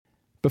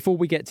Before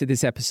we get to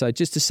this episode,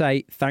 just to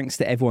say thanks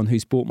to everyone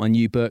who's bought my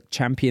new book,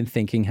 Champion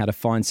Thinking: How to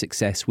Find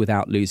Success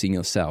Without Losing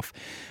Yourself.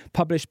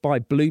 Published by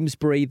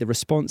Bloomsbury, the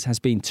response has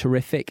been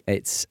terrific.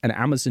 It's an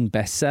Amazon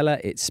bestseller.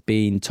 It's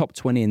been top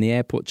 20 in the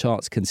airport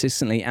charts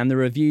consistently, and the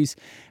reviews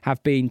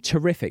have been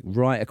terrific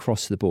right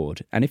across the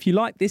board. And if you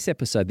like this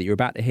episode that you're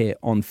about to hear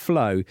on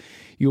Flow,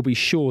 you'll be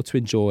sure to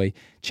enjoy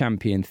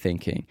Champion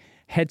Thinking.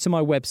 Head to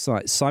my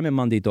website,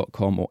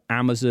 simonmundy.com, or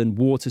Amazon,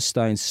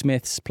 Waterstone,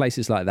 Smiths,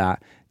 places like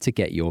that to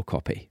get your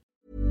copy.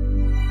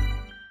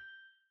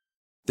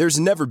 There's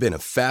never been a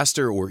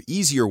faster or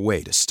easier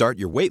way to start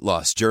your weight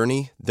loss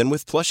journey than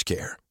with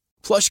PlushCare.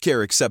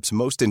 PlushCare accepts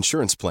most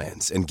insurance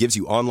plans and gives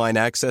you online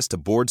access to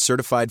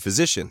board-certified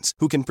physicians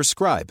who can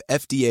prescribe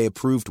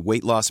FDA-approved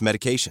weight loss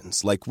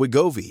medications like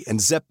Wegovy and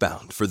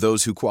Zepbound for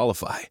those who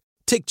qualify.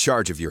 Take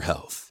charge of your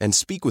health and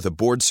speak with a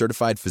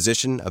board-certified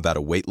physician about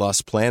a weight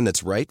loss plan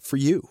that's right for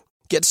you.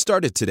 Get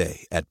started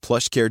today at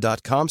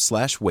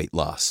plushcare.com/weight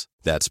loss.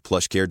 That's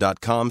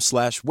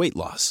plushcare.com/weight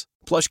loss.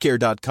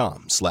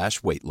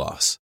 plushcare.com/weight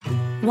loss.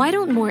 Why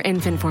don't more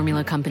infant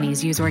formula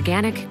companies use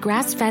organic,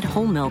 grass-fed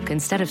whole milk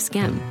instead of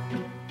skim?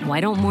 Why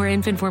don't more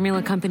infant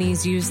formula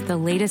companies use the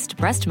latest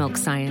breast milk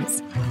science?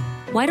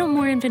 Why don't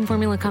more infant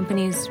formula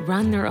companies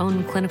run their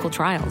own clinical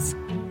trials?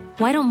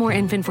 Why don't more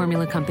infant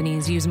formula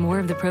companies use more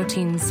of the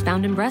proteins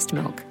found in breast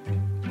milk?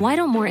 Why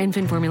don't more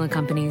infant formula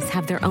companies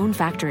have their own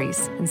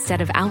factories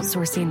instead of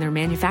outsourcing their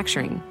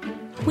manufacturing?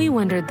 We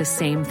wondered the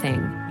same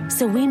thing.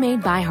 So we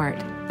made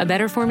ByHeart, a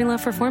better formula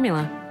for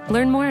formula.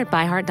 Learn more at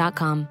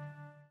byheart.com.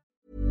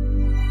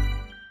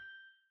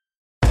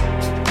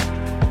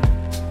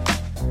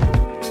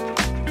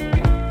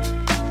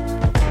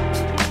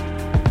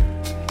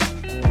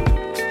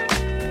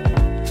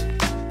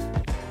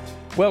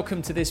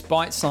 Welcome to this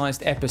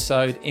bite-sized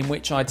episode in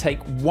which I take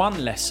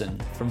one lesson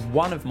from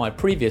one of my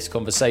previous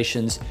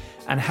conversations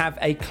and have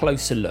a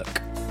closer look.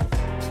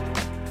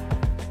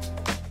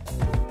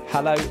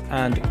 Hello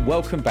and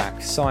welcome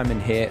back, Simon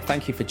here.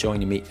 Thank you for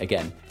joining me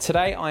again.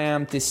 Today I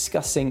am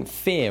discussing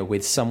fear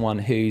with someone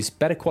who's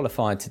better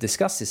qualified to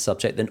discuss this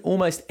subject than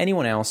almost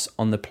anyone else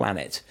on the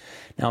planet.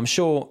 Now, I'm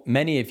sure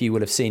many of you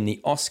will have seen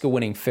the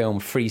Oscar-winning film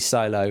Free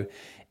Solo,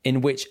 in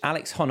which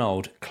Alex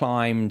Honnold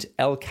climbed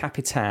El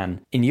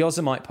Capitan in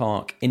Yosemite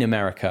Park in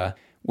America,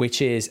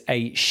 which is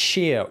a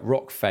sheer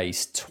rock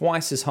face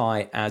twice as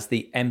high as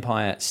the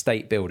Empire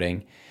State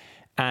Building.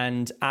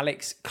 And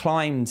Alex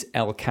climbed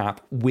El Cap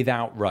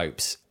without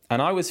ropes.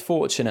 And I was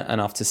fortunate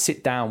enough to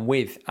sit down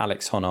with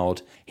Alex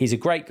Honnold. He's a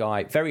great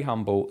guy, very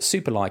humble,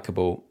 super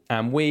likable,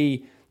 and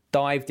we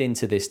dived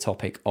into this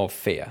topic of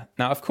fear.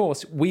 Now, of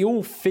course, we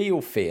all feel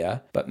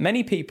fear, but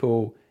many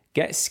people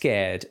get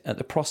scared at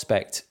the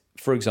prospect,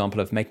 for example,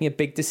 of making a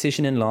big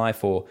decision in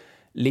life or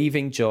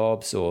leaving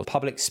jobs or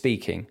public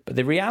speaking. But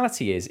the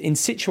reality is, in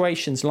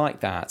situations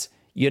like that,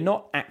 you're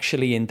not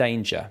actually in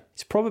danger.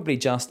 It's probably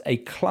just a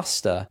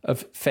cluster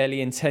of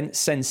fairly intense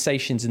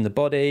sensations in the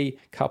body,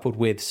 coupled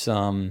with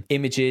some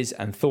images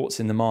and thoughts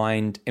in the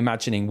mind,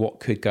 imagining what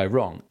could go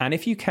wrong. And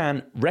if you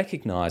can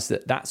recognize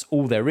that that's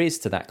all there is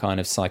to that kind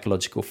of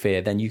psychological fear,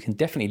 then you can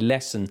definitely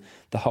lessen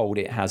the hold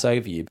it has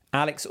over you.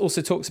 Alex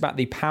also talks about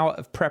the power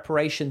of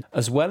preparation,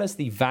 as well as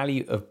the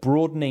value of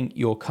broadening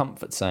your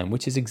comfort zone,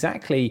 which is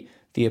exactly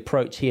the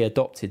approach he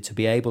adopted to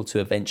be able to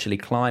eventually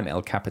climb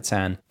El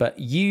Capitan, but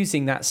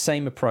using that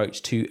same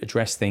approach to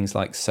address things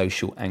like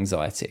social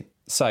anxiety.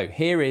 So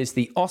here is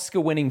the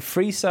Oscar-winning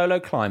free solo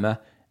climber,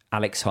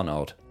 Alex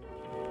Honnold.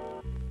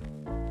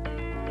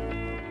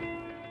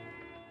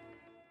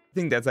 I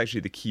think that's actually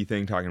the key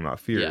thing talking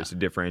about fear is to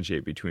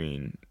differentiate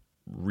between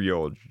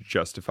real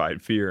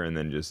justified fear and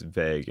then just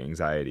vague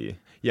anxiety.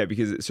 Yeah,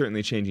 because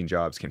certainly changing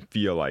jobs can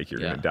feel like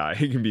you're going to die.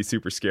 It can be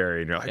super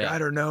scary and you're like, I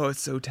don't know,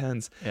 it's so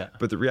tense. Yeah.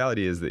 But the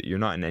reality is that you're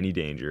not in any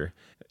danger.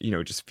 You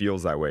know, it just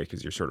feels that way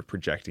because you're sort of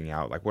projecting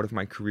out, like, what if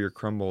my career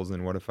crumbles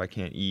and what if I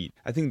can't eat?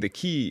 I think the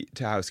key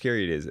to how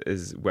scary it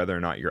is whether or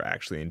not you're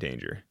actually in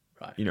danger.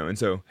 Right. You know, and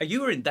so...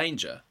 You were in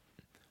danger?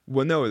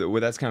 Well, no,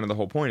 that's kind of the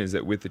whole point, is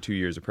that with the 2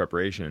 years of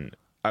preparation,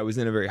 I was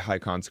in a very high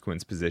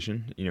consequence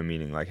position, you know,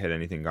 meaning like had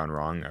anything gone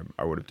wrong,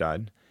 I would have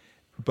died.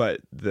 But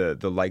the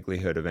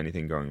likelihood of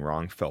anything going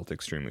wrong felt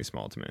extremely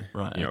small to me.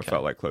 Right. You know, it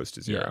felt like close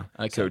to zero.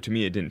 Yeah, okay. So to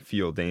me, it didn't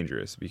feel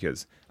dangerous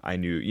because I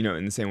knew, you know,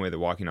 in the same way that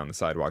walking on the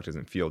sidewalk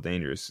doesn't feel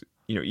dangerous,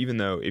 you know, even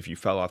though if you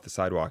fell off the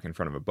sidewalk in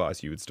front of a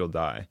bus, you would still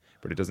die,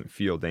 but it doesn't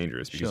feel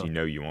dangerous because you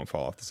know you won't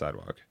fall off the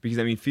sidewalk. Because,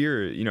 I mean,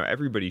 fear, you know,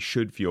 everybody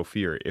should feel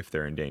fear if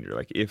they're in danger.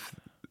 Like, if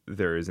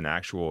there is an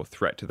actual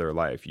threat to their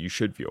life, you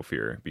should feel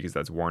fear because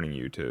that's warning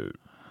you to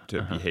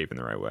behave in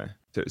the right way.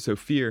 So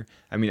fear,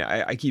 I mean,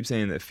 I keep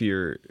saying that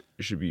fear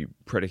should be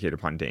predicated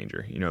upon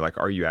danger. You know, like,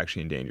 are you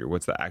actually in danger?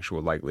 What's the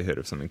actual likelihood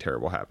of something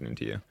terrible happening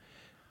to you?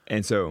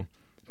 And so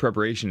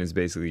preparation is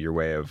basically your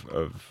way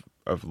of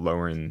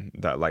lowering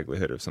that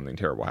likelihood of something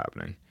terrible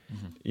happening.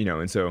 Mm-hmm. You know,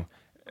 and so,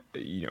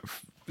 you know,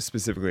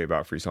 specifically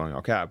about free soloing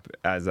El Cap,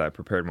 as I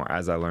prepared more,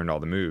 as I learned all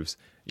the moves,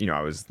 you know,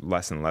 I was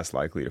less and less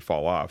likely to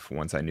fall off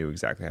once I knew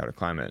exactly how to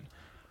climb it.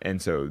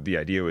 And so the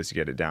idea was to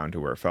get it down to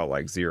where it felt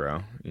like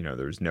zero.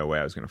 There's no way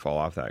I was going to fall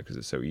off that because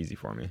it's so easy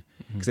for me.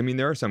 Because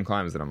there are some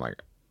climbs that I'm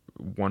like,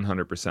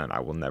 100% I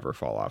will never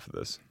fall off of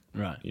this.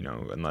 Right.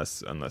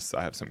 Unless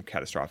I have some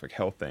catastrophic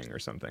health thing or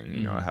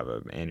something, I have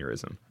an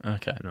aneurysm.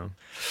 Okay.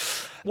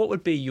 What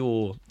would be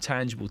your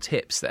tangible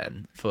tips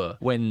then for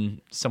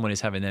when someone is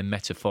having their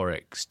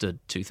metaphoric stood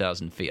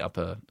 2,000 feet up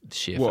a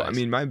sheer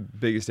face? My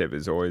biggest tip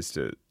is always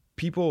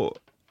people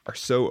are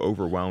so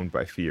overwhelmed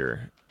by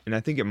fear. And I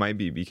think it might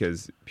be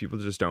because people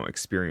just don't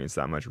experience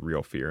that much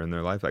real fear in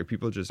their life. Like,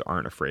 people just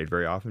aren't afraid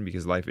very often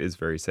because life is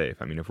very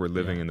safe. If we're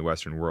living in the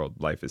Western world,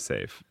 life is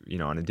safe.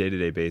 On a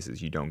day-to-day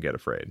basis, you don't get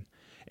afraid.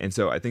 And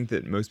so I think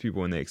that most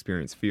people, when they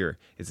experience fear,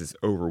 it's this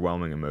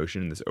overwhelming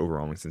emotion, this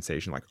overwhelming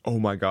sensation, like, oh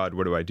my God,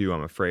 what do I do?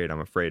 I'm afraid,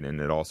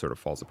 and it all sort of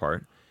falls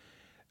apart.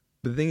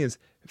 But the thing is,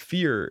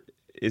 fear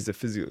is a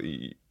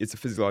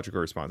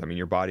physiological response.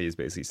 Your body is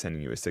basically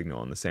sending you a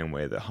signal in the same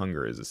way that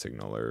hunger is a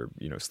signal, or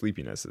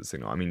sleepiness is a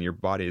signal. Your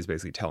body is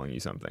basically telling you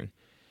something,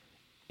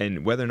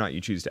 and whether or not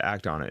you choose to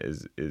act on it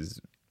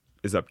is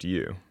up to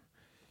you.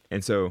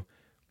 And so,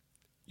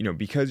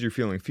 because you're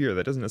feeling fear,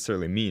 that doesn't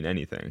necessarily mean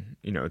anything.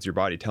 It's your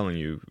body telling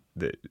you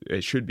that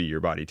it should be your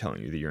body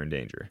telling you that you're in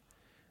danger.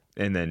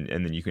 And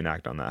then you can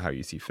act on that how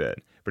you see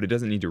fit. But it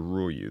doesn't need to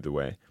rule you the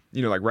way,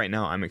 like right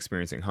now I'm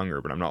experiencing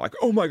hunger, but I'm not like,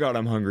 oh my God,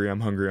 I'm hungry.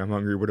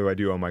 What do I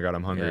do? Oh my God,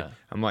 I'm hungry. Yeah.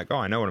 I'm like, oh,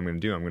 I know what I'm going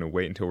to do. I'm going to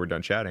wait until we're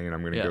done chatting and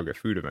I'm going to go get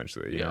food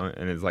eventually, you know?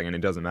 And it's like, and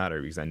it doesn't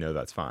matter because I know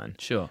that's fine.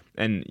 Sure.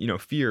 And,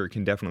 fear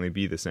can definitely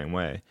be the same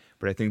way.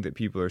 But I think that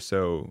people are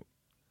so,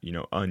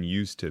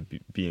 unused to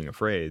being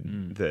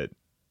afraid that,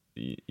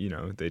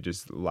 they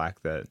just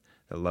lack that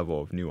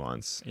level of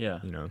nuance. Yeah.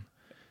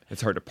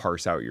 It's hard to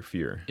parse out your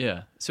fear.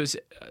 Yeah. So it's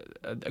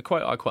a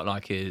quote I quite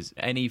like is,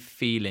 any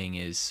feeling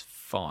is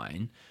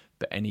fine,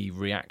 but any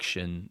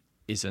reaction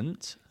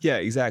isn't. Yeah,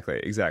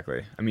 exactly.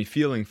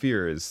 Feeling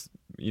fear is,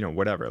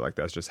 whatever, like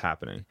that's just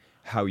happening.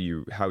 How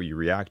you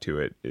react to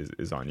it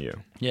is on you.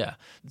 Yeah.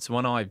 So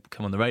when I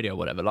come on the radio or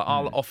whatever, like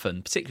I'll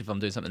often, particularly if I'm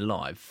doing something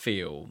live,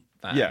 feel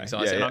that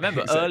anxiety. And I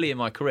remember early in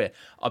my career,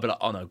 I'd be like,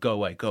 oh no, go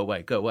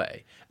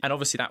away. And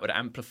obviously that would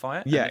amplify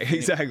it. Yeah,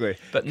 exactly.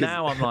 But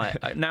now I'm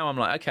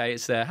like, okay,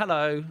 it's there.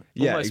 Hello.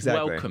 Almost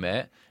welcome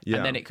it. Yeah.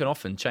 And then it can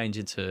often change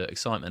into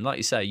excitement. Like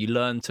you say, you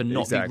learn to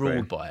not be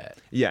ruled by it.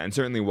 Yeah. And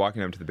certainly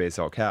walking up to the base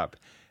all cap,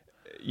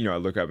 I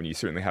look up and you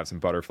certainly have some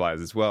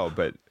butterflies as well,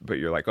 but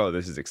you're like, oh,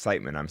 this is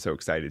excitement. I'm so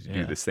excited to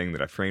do this thing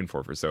that I've trained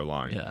for so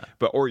long. Yeah.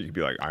 Or you could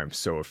be like, I'm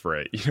so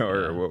afraid,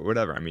 or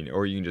whatever.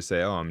 Or you can just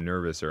say, oh, I'm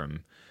nervous, or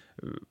I'm,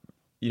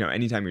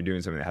 anytime you're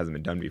doing something that hasn't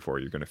been done before,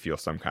 you're going to feel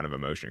some kind of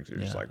emotion because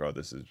you're just like, oh,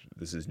 this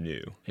is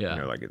new.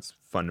 Yeah. Like it's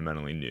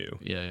fundamentally new.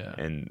 Yeah.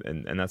 And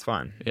that's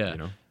fine. Yeah.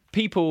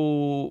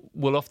 People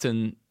will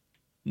often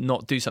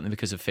not do something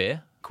because of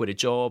fear, quit a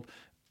job,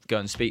 go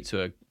and speak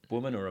to a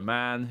woman or a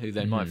man who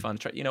they might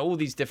find all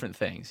these different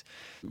things.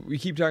 We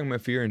keep talking about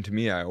fear, and to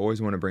me, I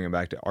always want to bring it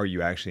back to, are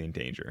you actually in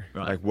danger?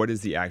 Right. Like, what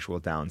is the actual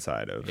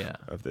downside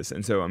of this?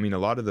 And so, a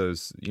lot of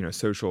those,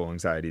 social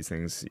anxieties,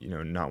 things,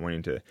 not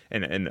wanting to,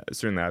 and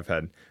certainly I've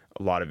had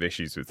a lot of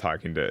issues with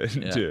talking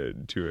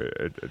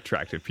to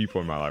attractive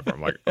people in my life where I'm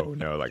like, oh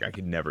no, like I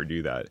could never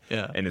do that.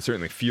 Yeah. And it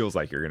certainly feels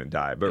like you're going to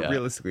die, but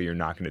realistically you're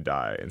not going to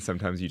die. And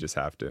sometimes you just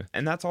have to,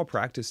 and that's all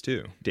practice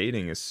too.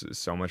 Dating is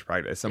so much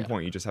practice. At some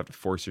point you just have to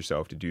force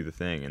yourself to do the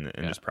thing and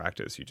just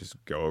practice. You just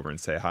go over and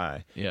say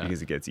hi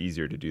because it gets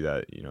easier to do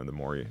that, the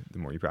more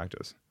you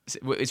practice.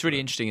 It's really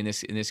interesting in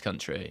this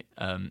country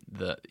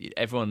that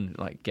everyone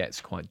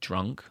gets quite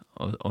drunk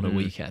on a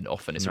weekend.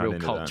 Often it's a real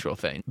cultural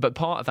thing, but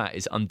part of that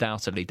is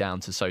undoubtedly down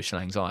to social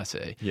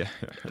anxiety. Yeah,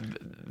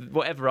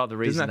 whatever other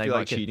reason. Doesn't that feel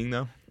like cheating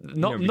though?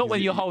 Not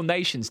when your whole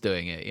nation's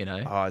doing it.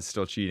 Oh, it's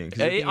still cheating.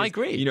 I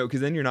agree.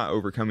 Because then you're not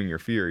overcoming your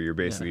fear. You're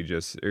basically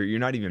or you're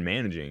not even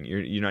managing.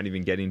 You're not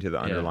even getting to the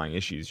underlying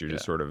issues. You're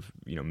just sort of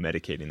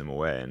medicating them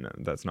away, and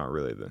that's not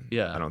really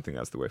I don't think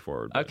that's the way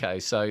forward. But, okay,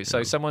 so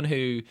someone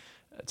who.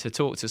 To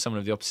talk to someone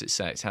of the opposite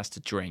sex has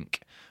to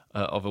drink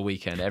of a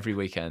weekend, every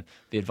weekend.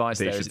 The advice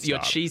there is, you're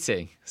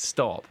cheating.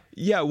 Stop.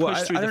 Yeah, well,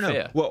 Push through I don't know.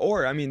 Fear.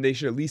 Well, they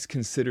should at least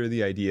consider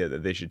the idea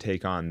that they should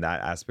take on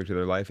that aspect of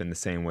their life in the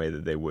same way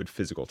that they would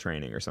physical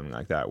training or something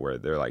like that, where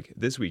they're like,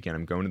 this weekend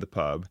I'm going to the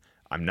pub.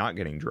 I'm not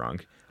getting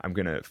drunk. I'm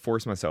going to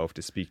force myself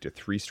to speak to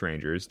 3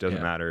 strangers.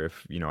 Doesn't matter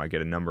if, I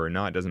get a number or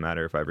not. Doesn't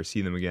matter if I ever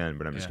see them again,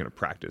 but I'm just going to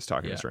practice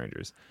talking to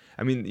strangers.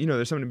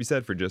 There's something to be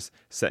said for just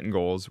setting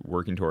goals,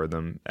 working toward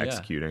them,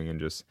 executing, and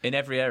just... In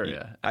every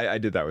area. I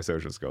did that with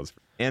social skills.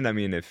 And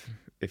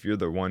if you're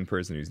the one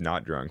person who's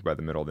not drunk by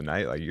the middle of the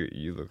night, like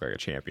you look like a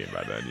champion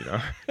by then,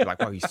 You're like,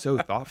 wow, he's so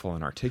thoughtful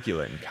and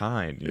articulate and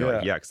kind. You're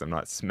like, because I'm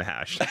not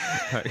smashed.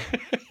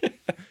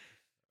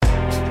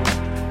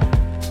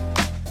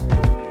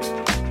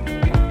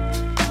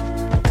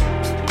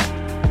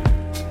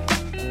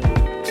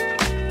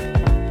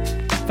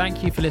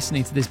 Thank you for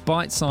listening to this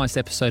bite-sized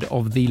episode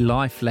of the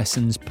Life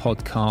Lessons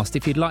podcast.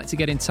 If you'd like to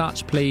get in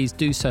touch, please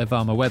do so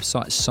via my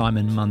website,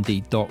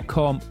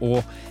 simonmundy.com,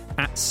 or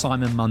at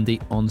Simon Mundy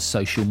on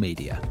social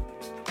media.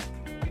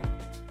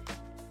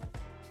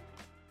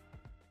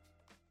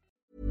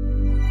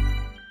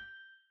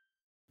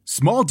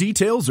 Small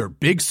details or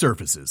big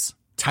surfaces,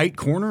 tight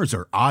corners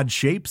or odd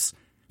shapes,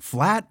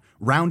 flat,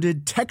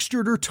 rounded,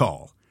 textured, or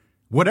tall.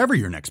 Whatever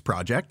your next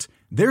project,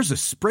 there's a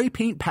spray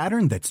paint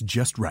pattern that's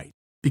just right.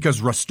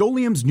 Because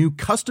Rust-Oleum's new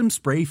Custom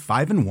Spray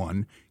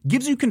 5-in-1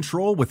 gives you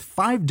control with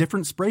 5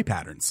 different spray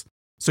patterns.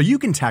 So you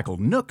can tackle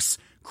nooks,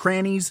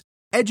 crannies,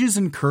 edges,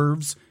 and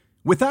curves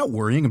without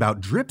worrying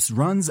about drips,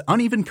 runs,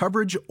 uneven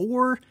coverage,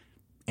 or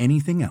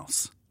anything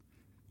else.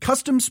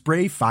 Custom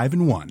Spray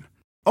 5-in-1.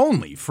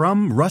 Only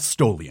from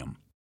Rust-Oleum.